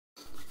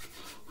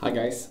Hi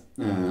guys,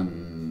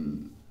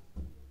 we're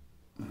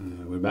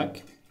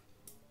back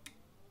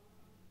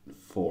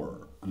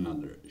for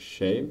another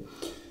shave.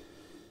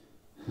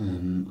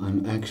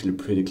 I'm actually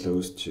pretty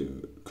close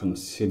to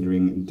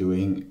considering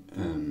doing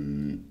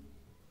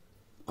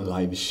a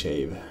live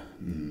shave.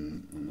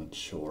 I'm not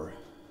sure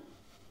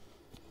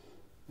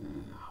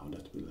how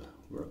that will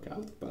work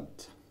out,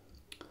 but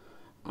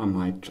I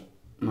might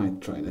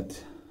try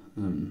that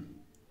in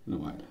a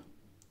while.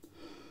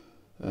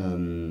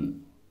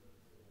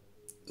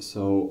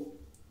 So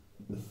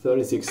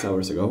 36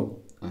 hours ago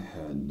I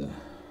had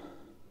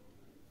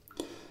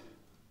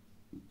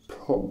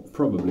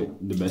probably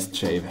the best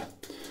shave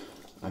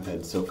I've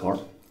had so far.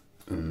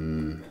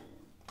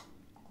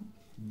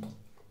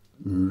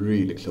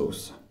 Really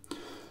close,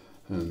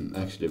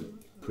 actually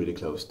pretty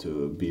close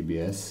to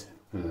BBS,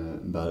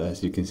 but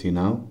as you can see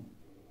now,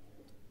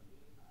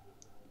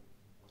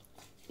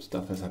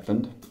 stuff has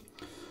happened.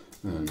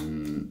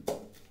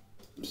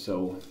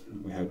 So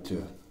we have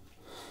to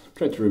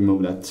try to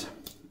remove that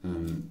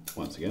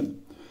once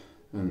again.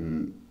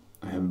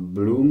 I have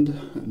bloomed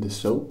the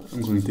soap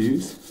I'm going to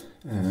use,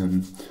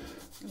 and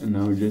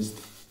now we're just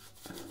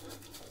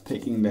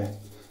taking the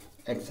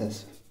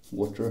excess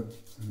water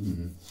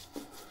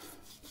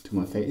to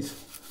my face,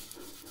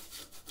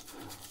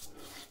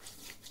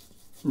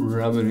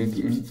 rubbing it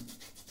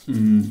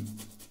in.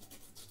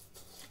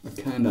 I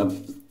kind of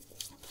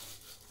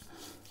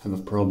have a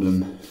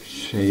problem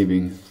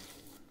shaving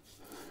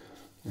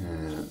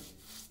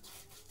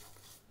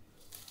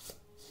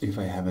if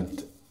I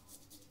haven't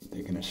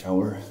taken a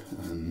shower.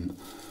 I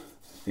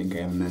think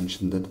I have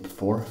mentioned that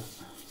before.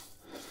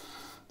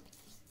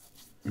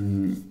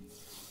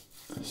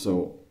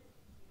 So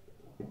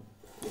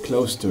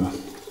close to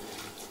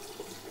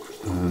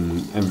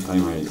every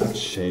time I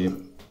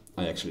shave,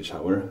 I actually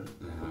shower.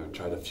 I've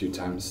tried a few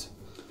times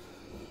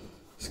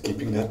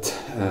skipping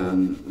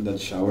that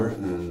shower,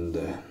 and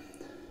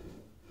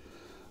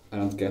I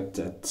don't get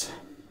that.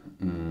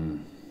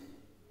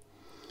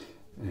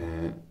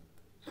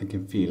 I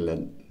can feel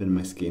that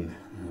my skin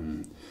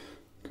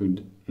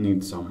could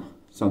need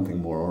something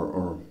more,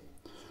 or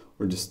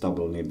the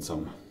stubble needs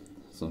some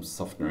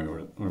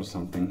softener or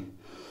something.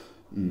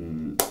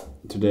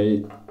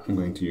 Today I'm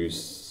going to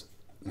use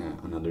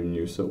another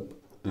new soap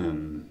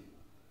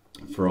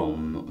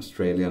from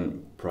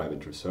Australian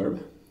Private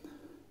Reserve,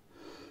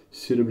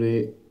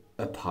 Suitably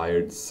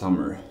Atired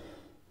Summer.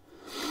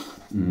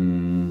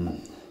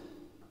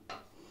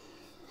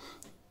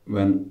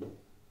 When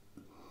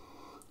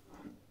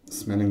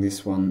smelling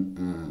this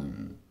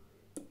one,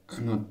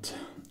 I'm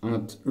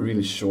not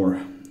really sure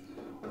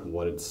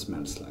what it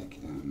smells like.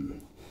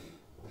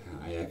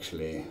 I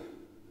actually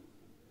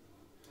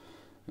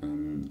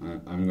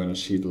I'm gonna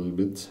cheat a little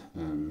bit.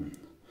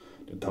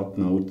 The top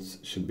notes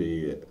should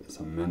be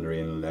some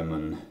mandarin,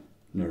 lemon,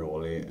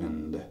 neroli,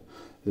 and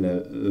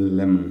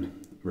lemon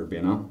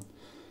verbena,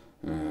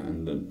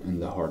 and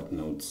the heart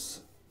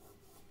notes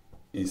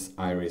is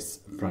iris,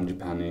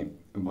 frangipani,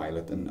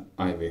 violet, and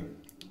ivy.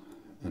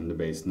 And the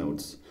base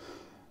notes,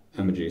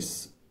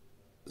 amethyst,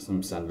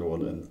 some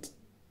sandalwood, and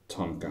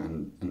tonka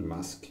and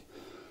musk.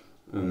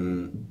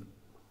 None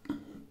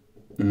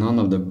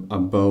of the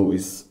above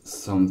is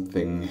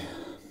something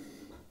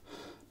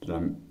that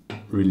I'm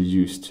really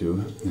used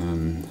to.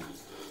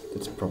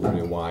 That's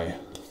probably why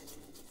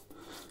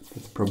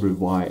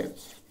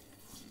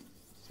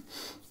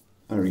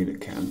I really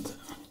can't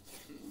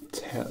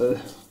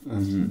tell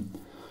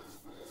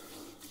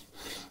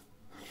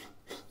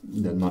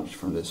that much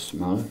from the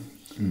smell.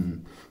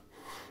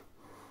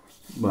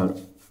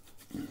 But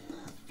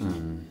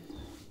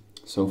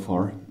so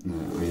far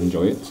I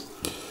enjoy it.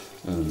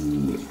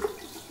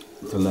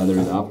 To lather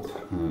it up,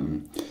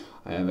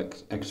 I have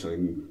actually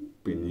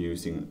been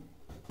using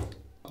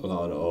a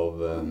lot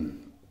of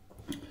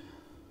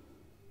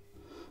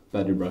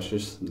badger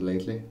brushes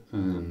lately,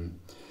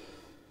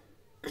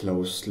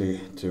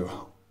 closely to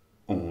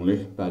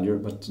only badger,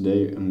 but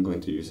today I'm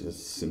going to use a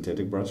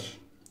synthetic brush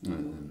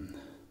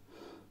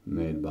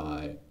made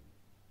by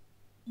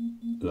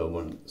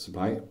Lowborn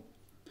supply.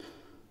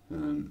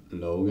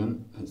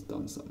 Logan has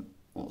done some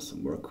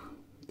awesome work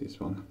with this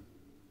one.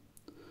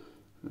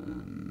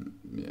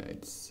 Yeah,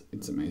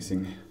 it's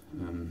amazing.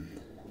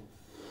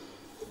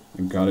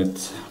 I got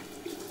it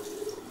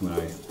when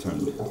I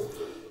turned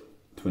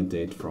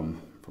 28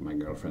 from my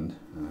girlfriend,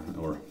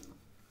 or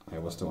I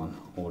was the one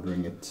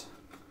ordering it,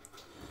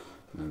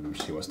 and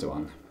she was the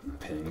one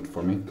paying it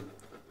for me.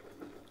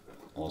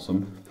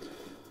 Awesome.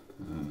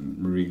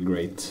 Really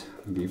great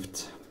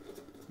gift.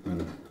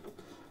 And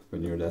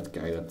when you're that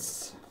guy,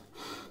 that's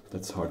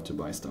hard to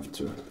buy stuff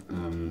too.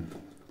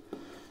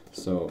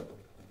 So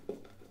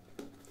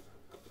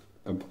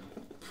a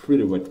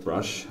pretty wet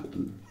brush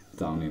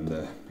down in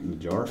the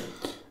jar.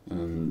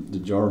 The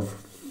jar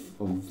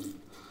of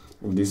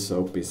this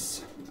soap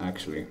is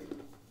actually a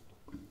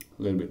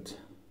little bit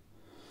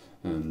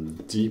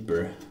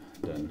deeper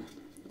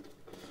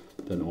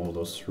than all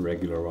those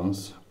regular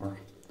ones, or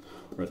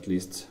at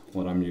least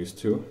what I'm used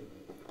to.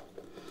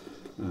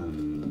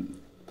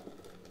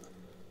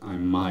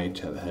 might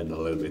have had a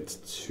little bit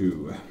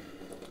too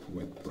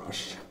wet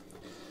brush,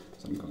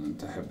 so I'm going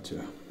to have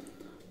to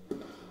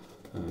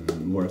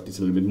work this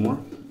a little bit more.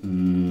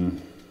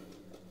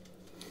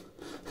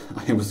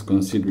 I was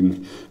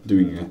considering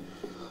doing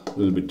a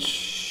little bit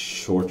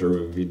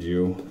shorter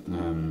video.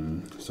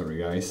 Sorry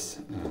guys,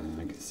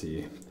 I can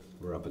see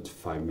we're up at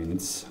 5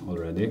 minutes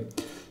already,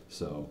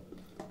 so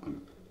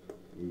I'm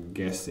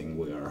guessing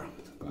we are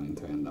going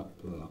to end up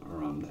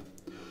around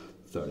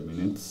 30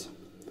 minutes.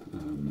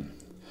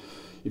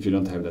 If you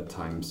don't have that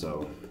time,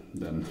 so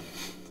then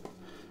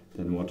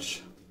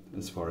watch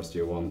as far as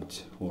you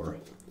want, or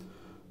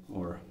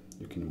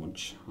you can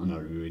watch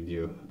another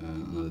video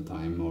another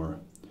time,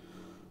 or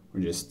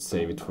just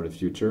save it for the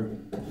future.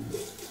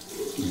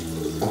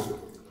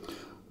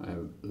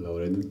 I've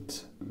loaded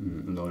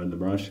the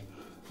brush,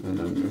 and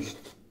I'm just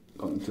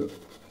going to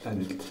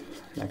add it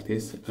like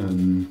this.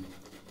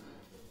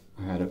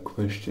 I had a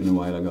question a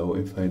while ago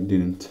if I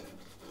didn't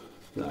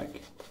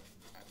like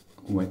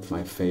wet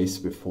my face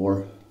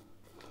before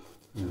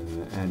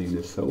adding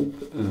the soap,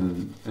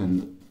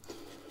 and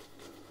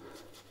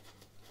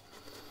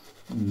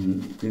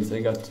since I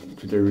got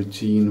to the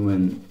routine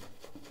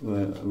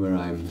where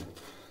I'm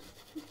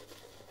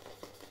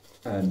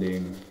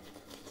adding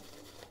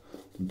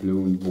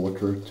blue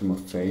water to my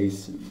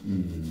face,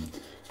 and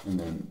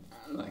then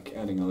like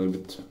adding a little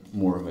bit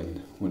more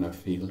when I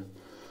feel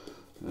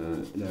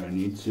that I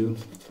need to.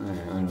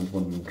 I don't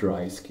want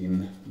dry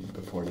skin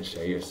before the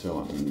shave,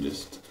 so I'm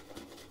just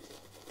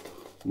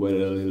wet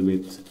it a little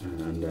bit,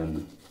 and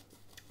then,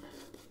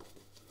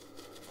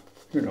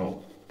 you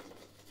know,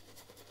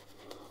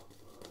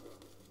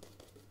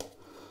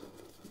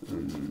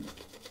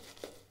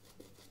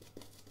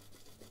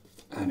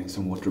 adding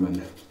some water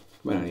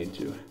when I need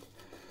to.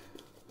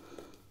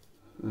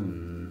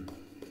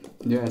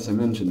 Yeah, as I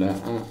mentioned,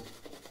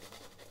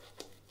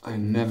 I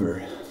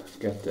never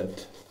get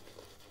that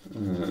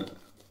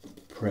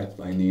prep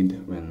I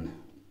need when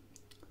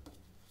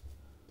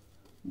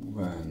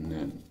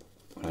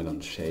I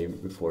don't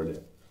shave before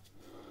the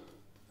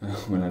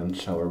when I don't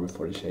shower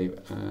before the shave.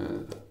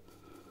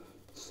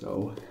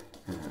 So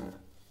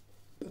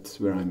that's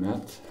where I'm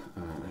at,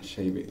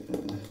 shaving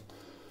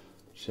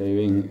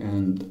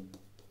and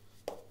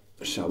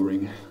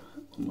showering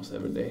almost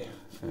every day.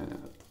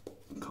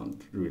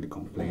 Can't really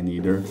complain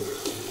either.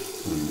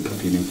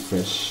 Feeling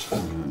fresh,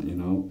 you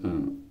know.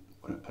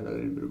 When I add a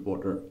little bit of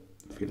water,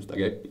 feels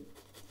like I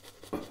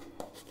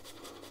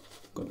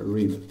got a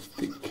really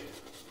thick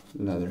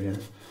lather here.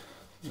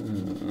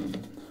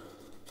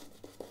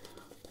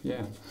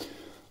 Yeah.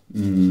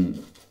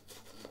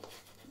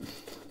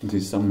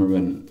 This summer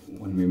when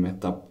we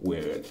met up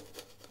with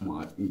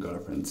my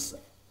girlfriend's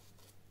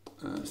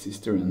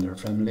sister and her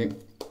family,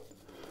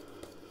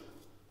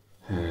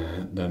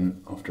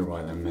 then after a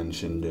while I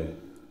mentioned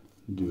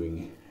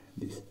doing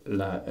these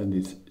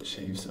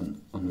shaves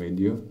on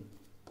video,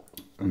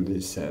 and they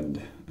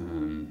said,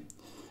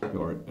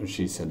 or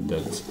she said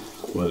that,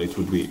 well, it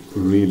would be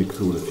really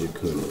cool if you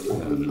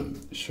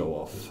could show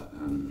off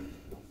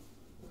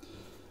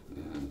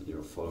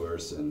your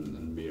followers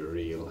and be a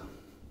real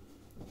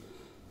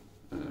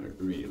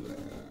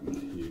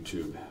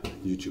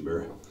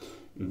YouTuber,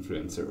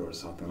 influencer or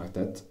something like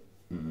that.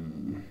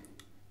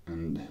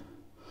 And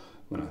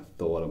when I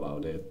thought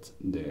about it,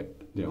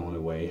 the only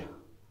way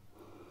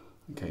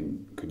I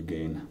could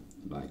gain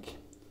like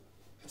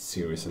a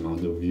serious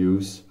amount of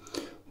views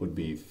would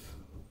be if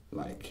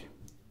like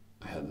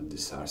I had a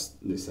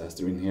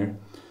disaster in here,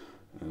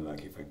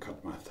 like if I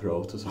cut my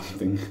throat or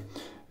something,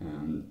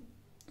 and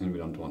we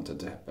don't want that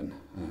to happen.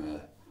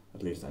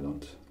 At least I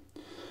don't.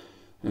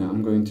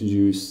 I'm going to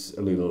use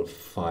a little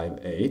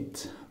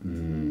 5/8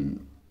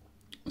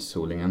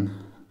 Solingen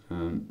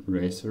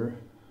razor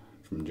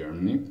from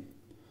Germany.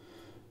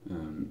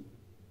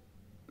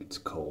 It's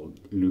called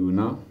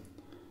Luna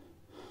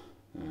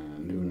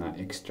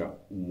Extra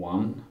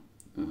 1.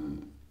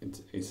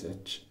 It's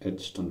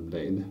etched on the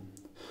blade.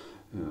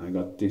 I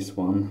got this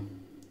one,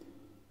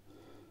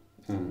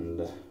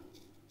 and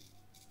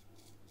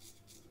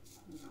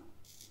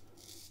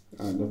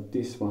I got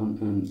this one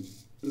and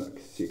like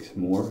 6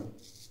 more.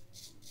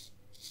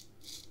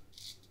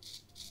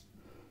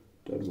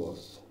 That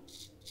was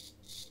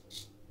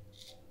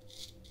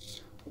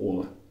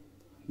all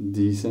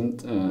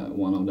decent.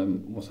 One of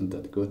them wasn't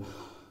that good.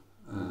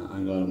 I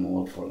got them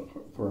all for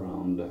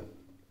around I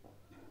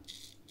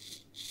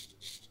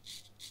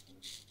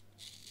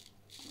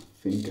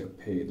think I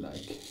paid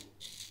like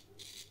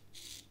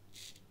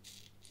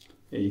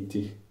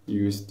 80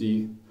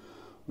 USD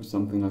or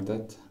something like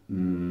that.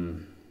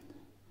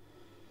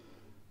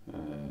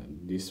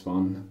 This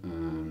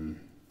one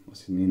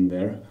was in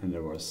there, and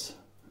there was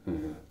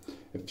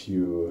a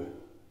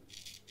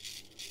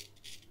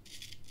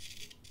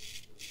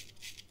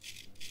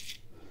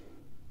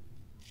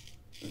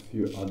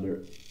few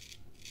other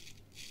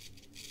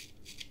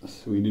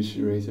Swedish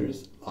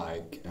razors,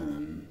 like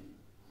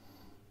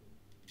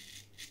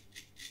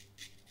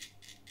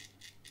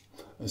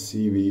a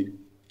CV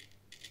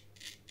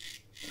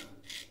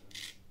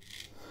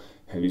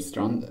heavy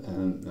strand,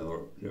 and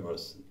there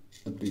was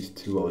at least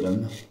 2 of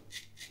them.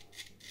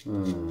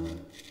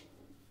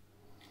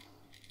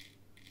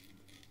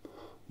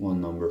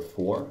 One number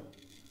 4,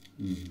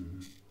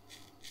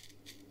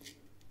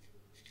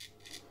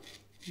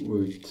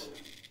 with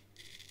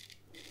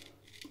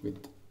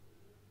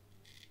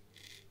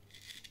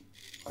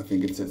I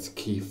think it says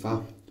Kifa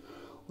on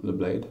the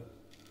blade,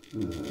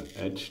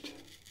 edged,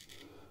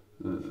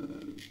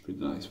 pretty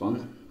nice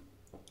one.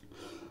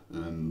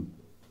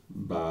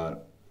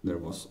 But there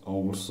was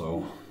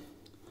also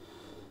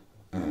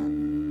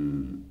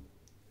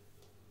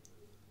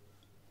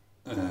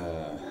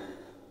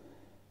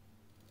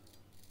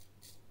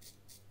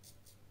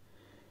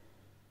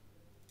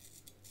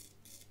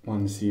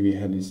one CV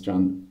heavy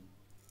strand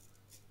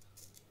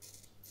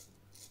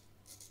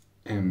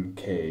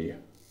MK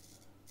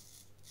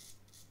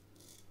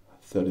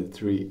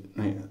 32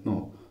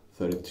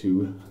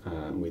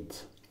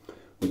 with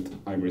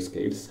ivory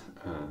scales.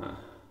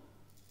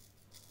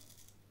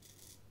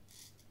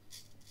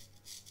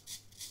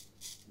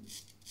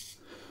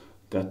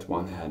 That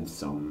one had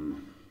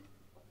some,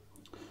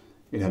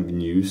 it had been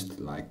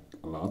used like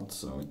a lot,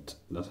 so it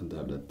doesn't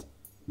have that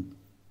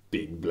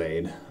big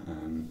blade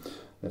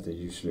that they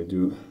usually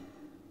do,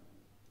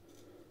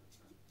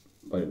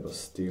 but it was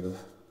still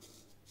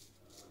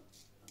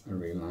a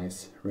real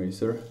nice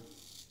razor.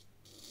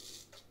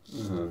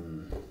 I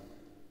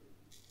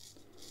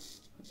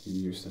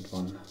used that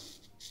one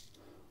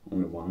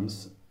only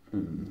once.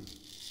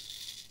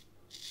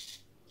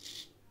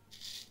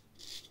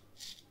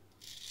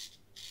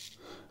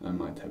 I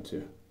might have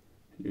to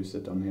use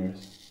it on here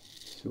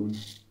soon,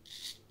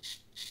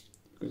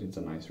 because it's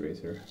a nice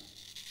razor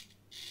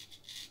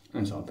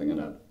and something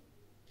that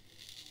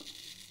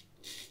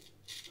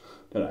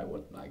I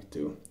would like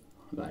to,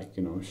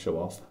 you know, show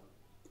off,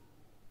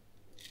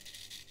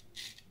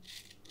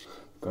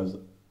 because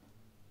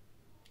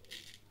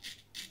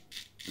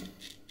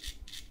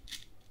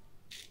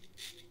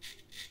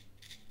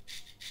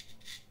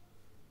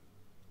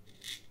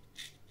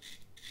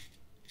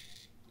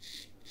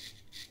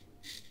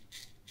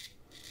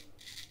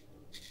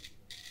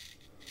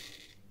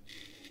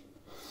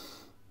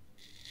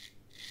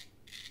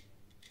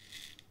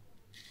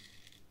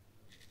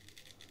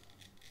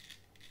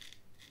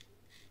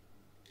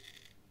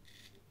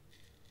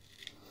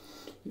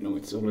you know,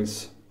 it's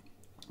always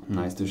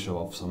nice to show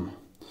off some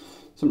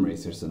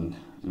razors and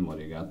what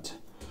you got.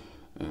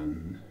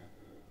 And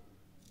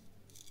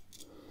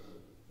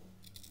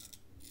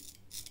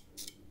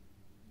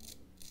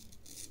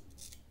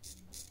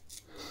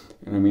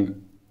I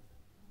mean,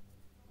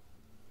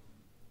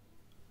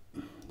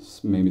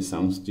 this maybe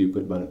sounds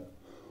stupid, but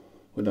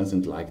who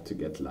doesn't like to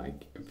get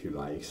like a few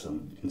likes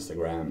on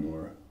Instagram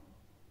or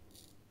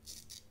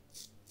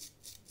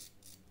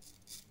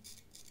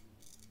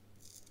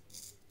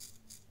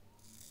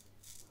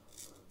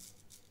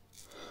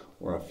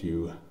a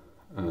few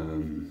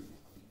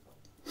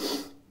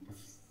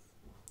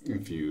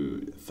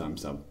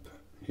thumbs up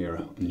here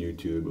on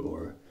YouTube,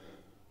 or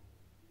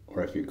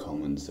a few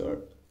comments,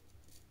 or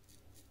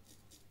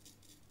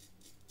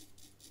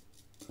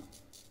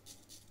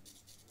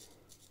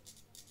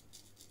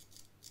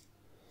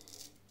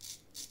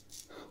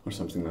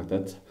something like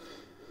that.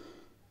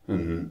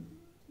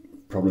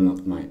 Probably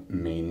not my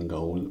main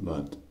goal,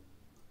 but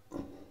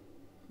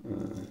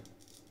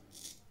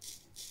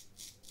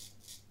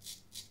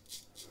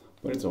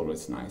it's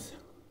always nice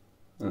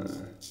to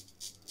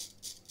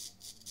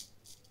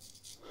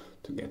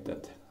get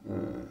that.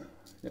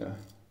 Yeah.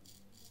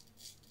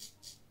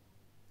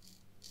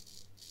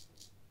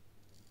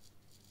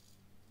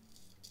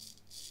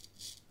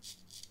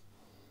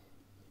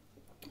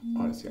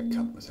 Honestly, I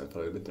cut myself a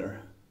little bit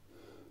there.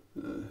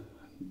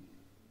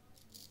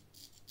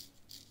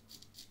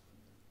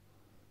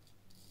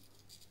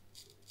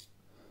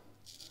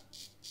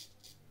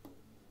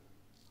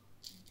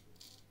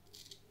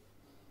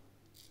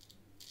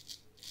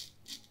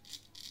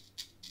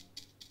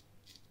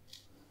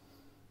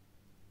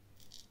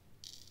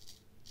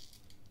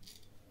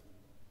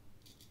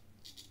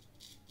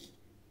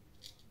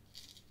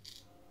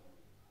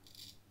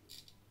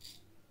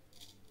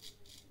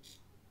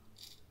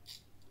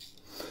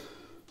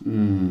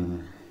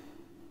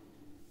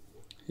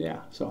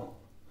 Yeah, so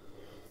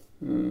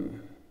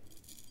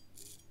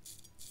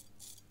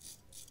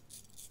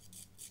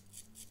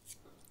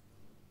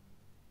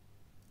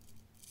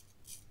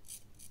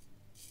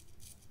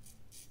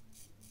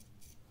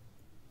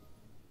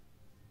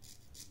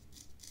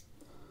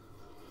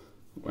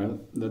well,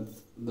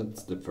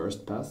 that's the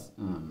first pass.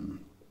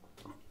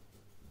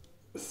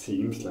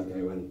 Seems like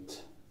I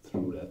went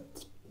through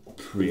that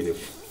pretty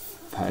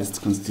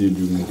fast,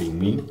 considering being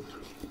me.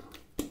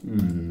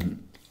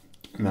 And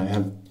I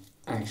have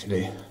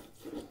actually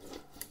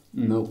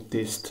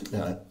noticed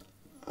that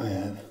I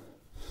have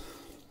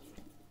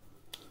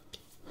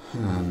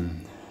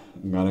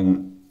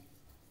gotten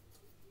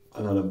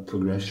a lot of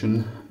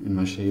progression in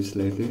my shaves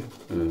lately,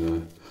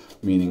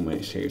 meaning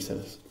my shaves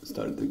have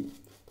started to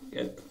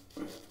get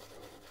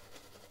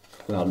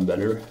a lot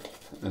better.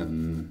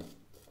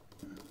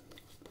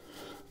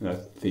 I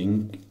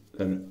think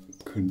that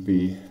could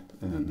be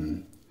a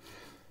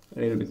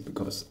little bit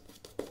because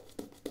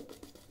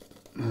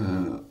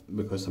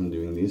I'm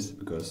doing this,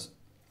 because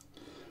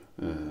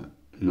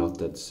not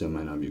that so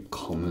many of you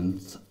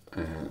comment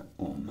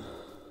on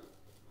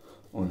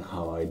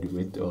how I do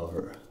it,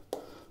 or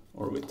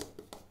with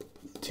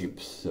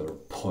tips or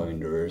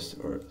pointers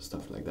or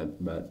stuff like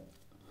that, but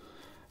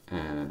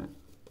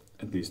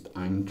at least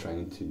I'm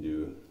trying to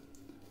do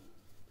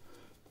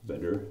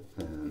better,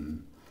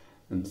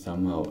 and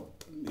somehow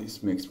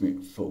this makes me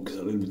focus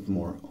a little bit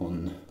more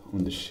on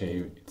the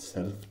shave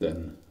itself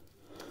than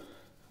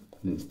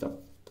stuff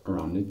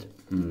around it.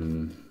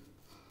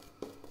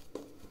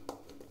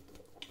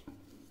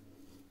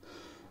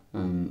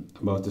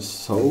 About the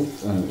soap,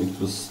 it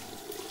was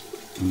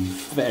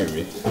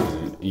very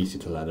easy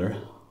to lather.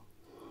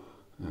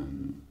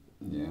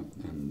 Yeah,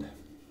 and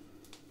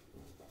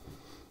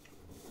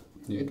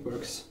yeah, it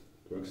works.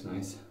 It works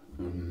nice.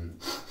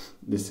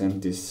 The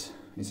scent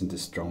isn't the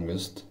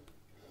strongest.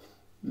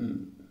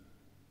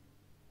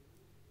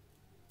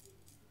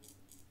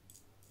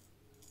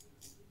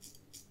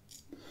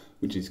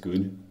 Which is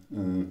good.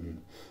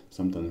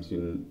 Sometimes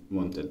you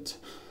want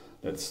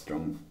that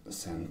strong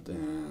scent,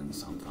 and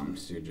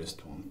sometimes you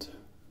just want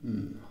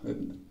a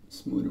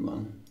smoother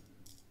one.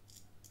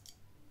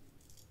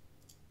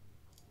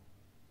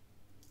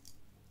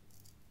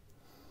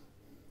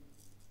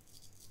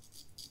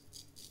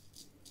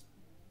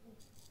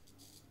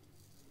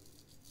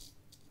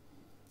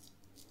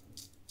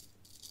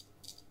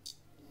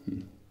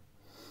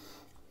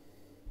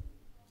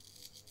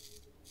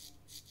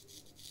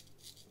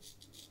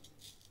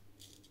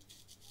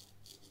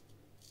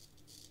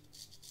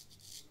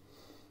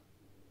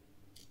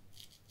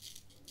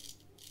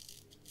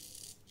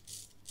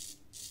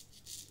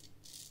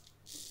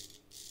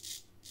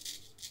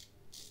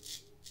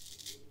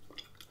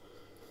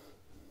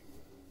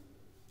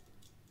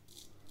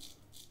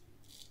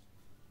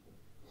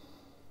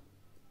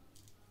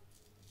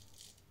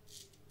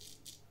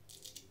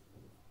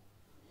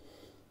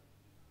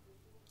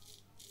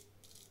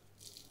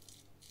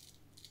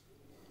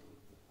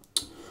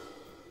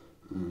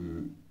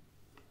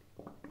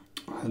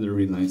 I had a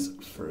really nice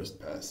first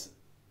pass.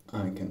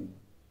 I can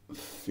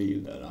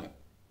feel that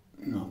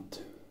I'm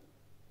not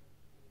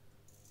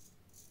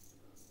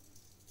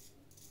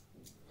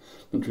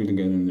really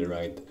getting the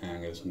right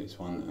angles on this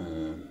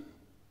one.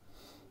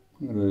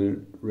 I'm gonna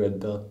red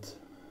dot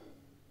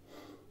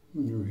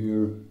under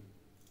here.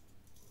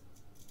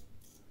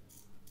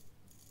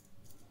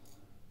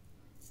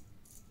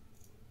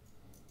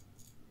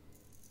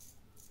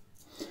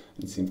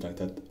 It seems like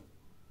that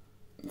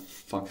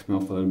fucks me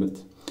off a little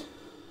bit.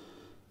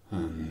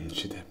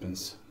 Shit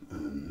happens.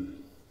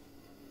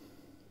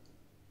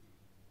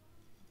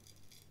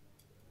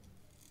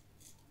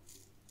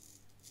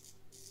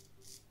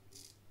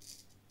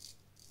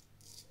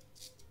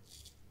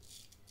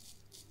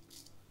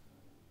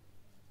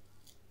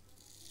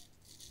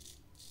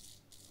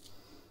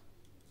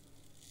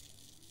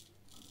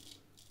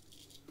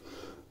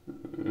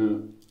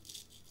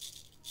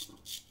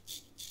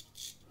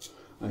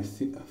 I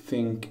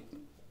think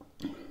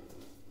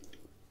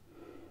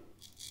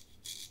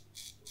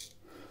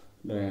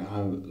that I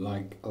have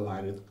like a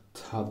lighter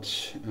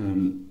touch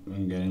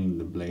when getting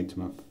the blade to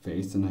my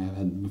face than I have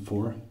had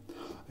before.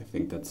 I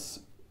think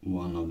that's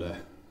one of the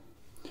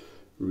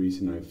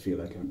reason I feel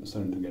like I'm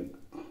starting to get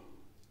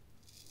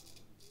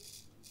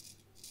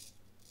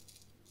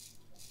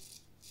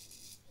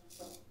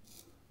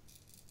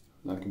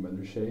like a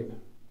better shave.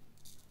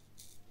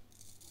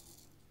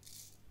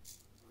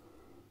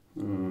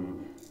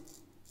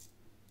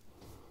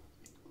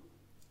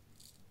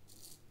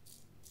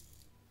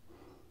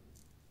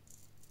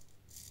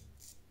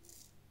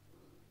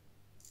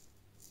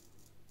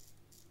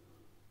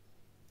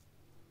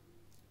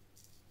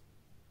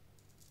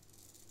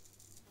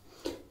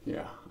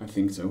 Yeah, I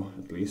think so,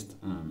 at least.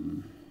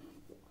 And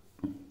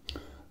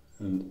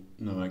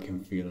now I can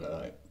feel that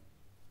I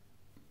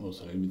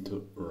was a little bit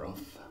too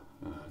rough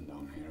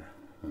down here,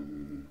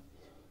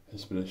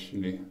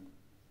 especially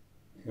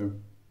here.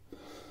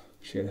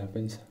 Shit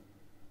happens.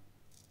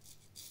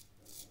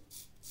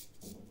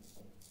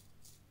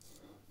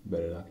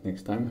 Better luck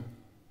next time.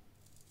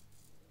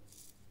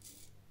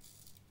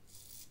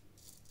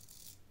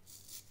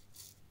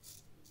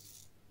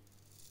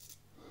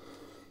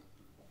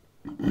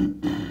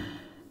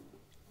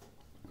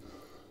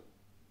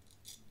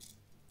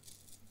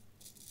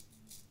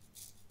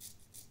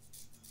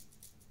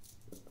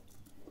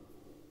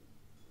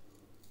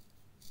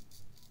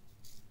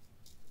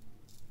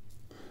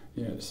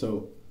 Yeah,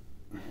 so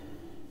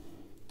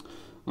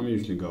I'm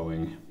usually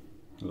going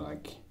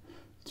like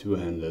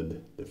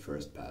two-handed the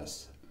first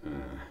pass,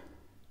 and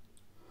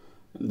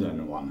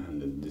then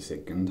one-handed the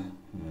second.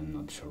 I'm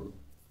not sure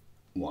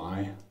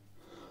why,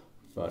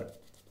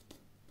 but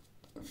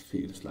it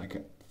feels like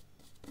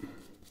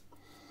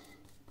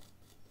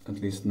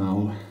at least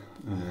now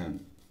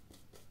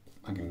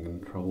I can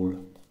control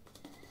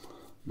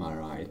my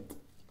right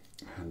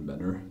hand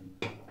better.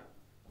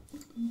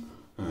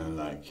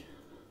 Like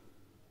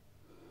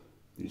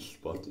this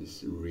spot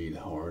is really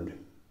hard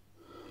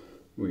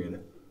with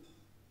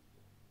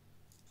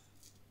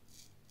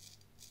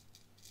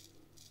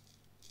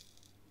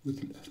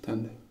the left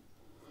hand.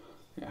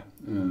 Yeah,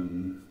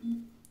 I'm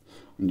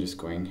just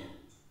going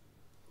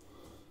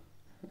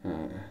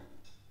to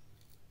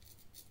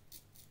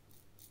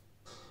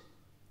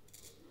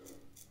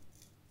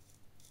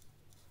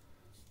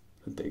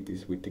take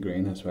this with the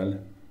grain as well.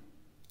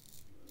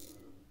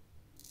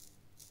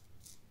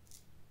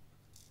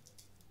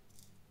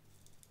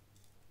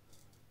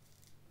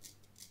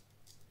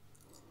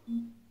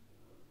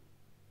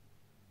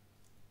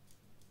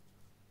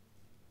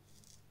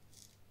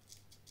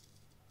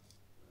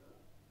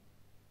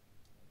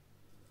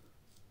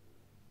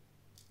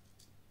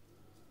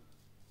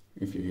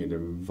 If you hear the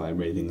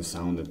vibrating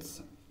sound,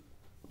 that's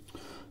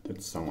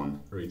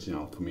someone reaching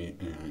out to me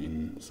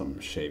in some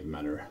shave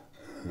matter.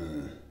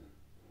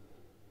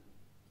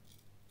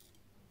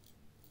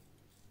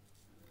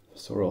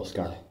 Sorry,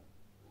 Oscar.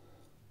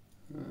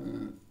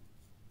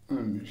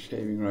 I'm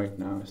shaving right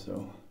now,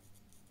 so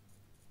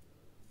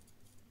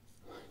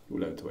you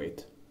will have to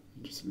wait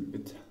just a little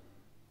bit.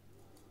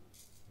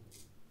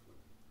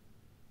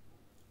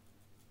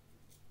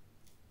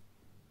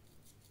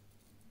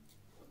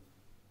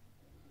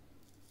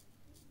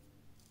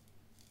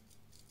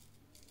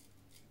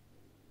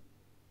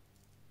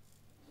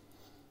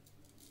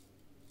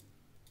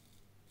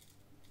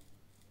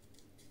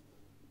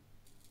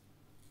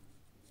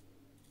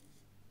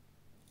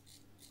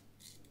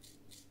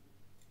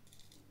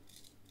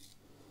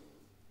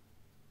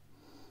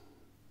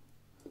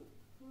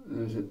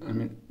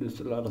 There's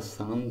a lot of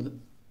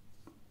sand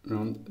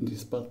around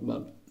this spot,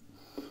 but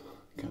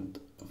I can't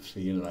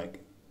feel like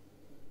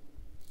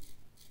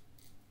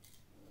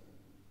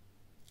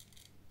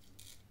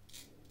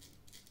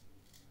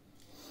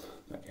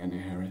any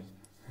hair.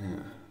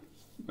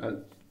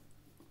 But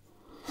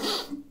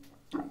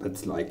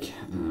that's like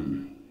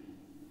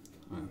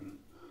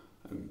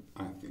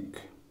I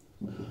think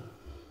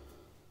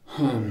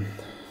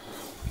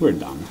we're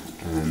done.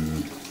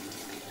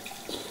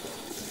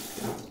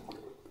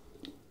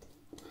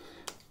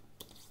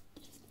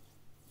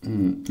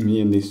 Me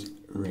and this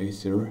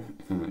razor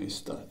is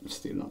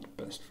still not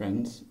best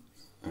friends.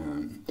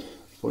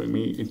 For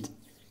me, it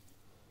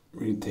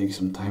really takes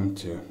some time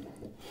to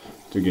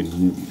get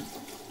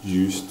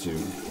used to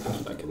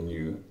like a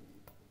new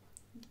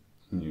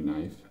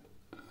knife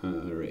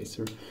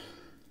razor,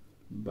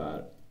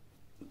 but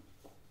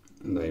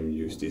I've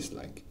used this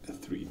like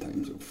 3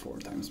 times or 4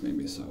 times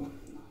maybe, so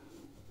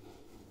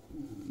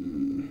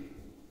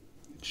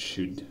it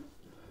should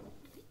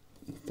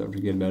start to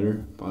get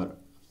better, but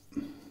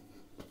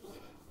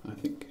I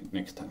think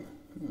next time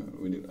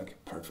we do like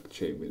a perfect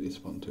shave with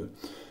this one too.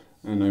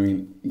 And I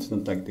mean, it's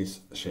not like this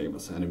shave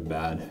was any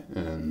bad.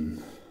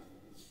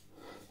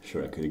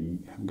 Sure, I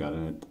could have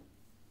gotten it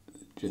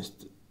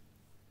just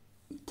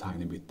a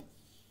tiny bit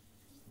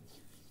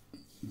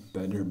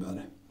better, but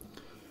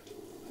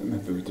I'm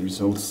happy with the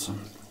results.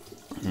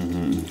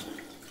 And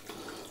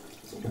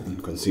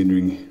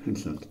considering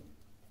it's not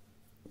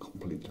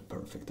completely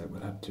perfect, I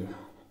will have to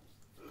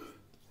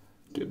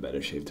do a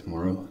better shave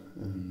tomorrow.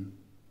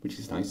 Which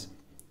is nice.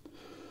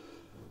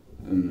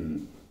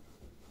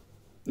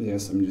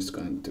 Yes, I'm just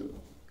going to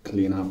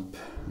clean up,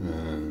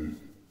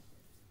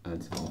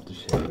 add some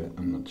aftershave.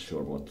 I'm not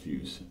sure what to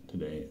use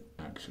today,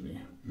 actually.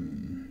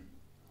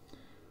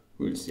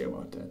 We'll see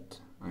about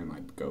that. I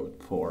might go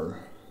for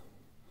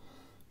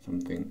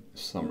something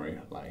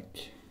summery,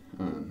 like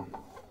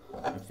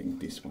I think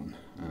this one.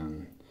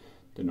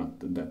 They're not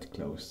that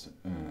close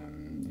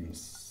in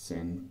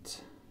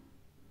scent,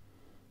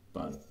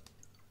 but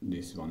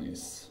this one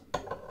is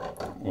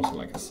also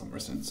like a summer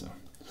scent, so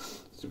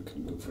we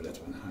can go for that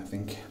one, I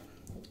think.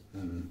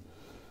 I'm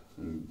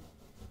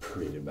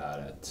pretty bad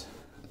at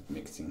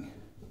mixing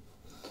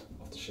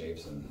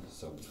aftershaves and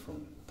soaps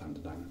from time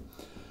to time.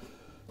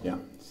 Yeah,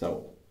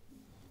 so,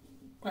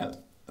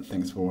 well,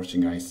 thanks for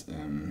watching, guys.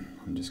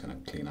 I'm just gonna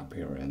clean up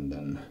here and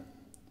then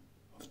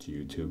off to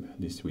YouTube.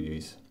 This video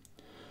is,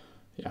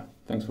 yeah,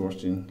 thanks for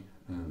watching.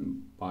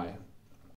 Bye.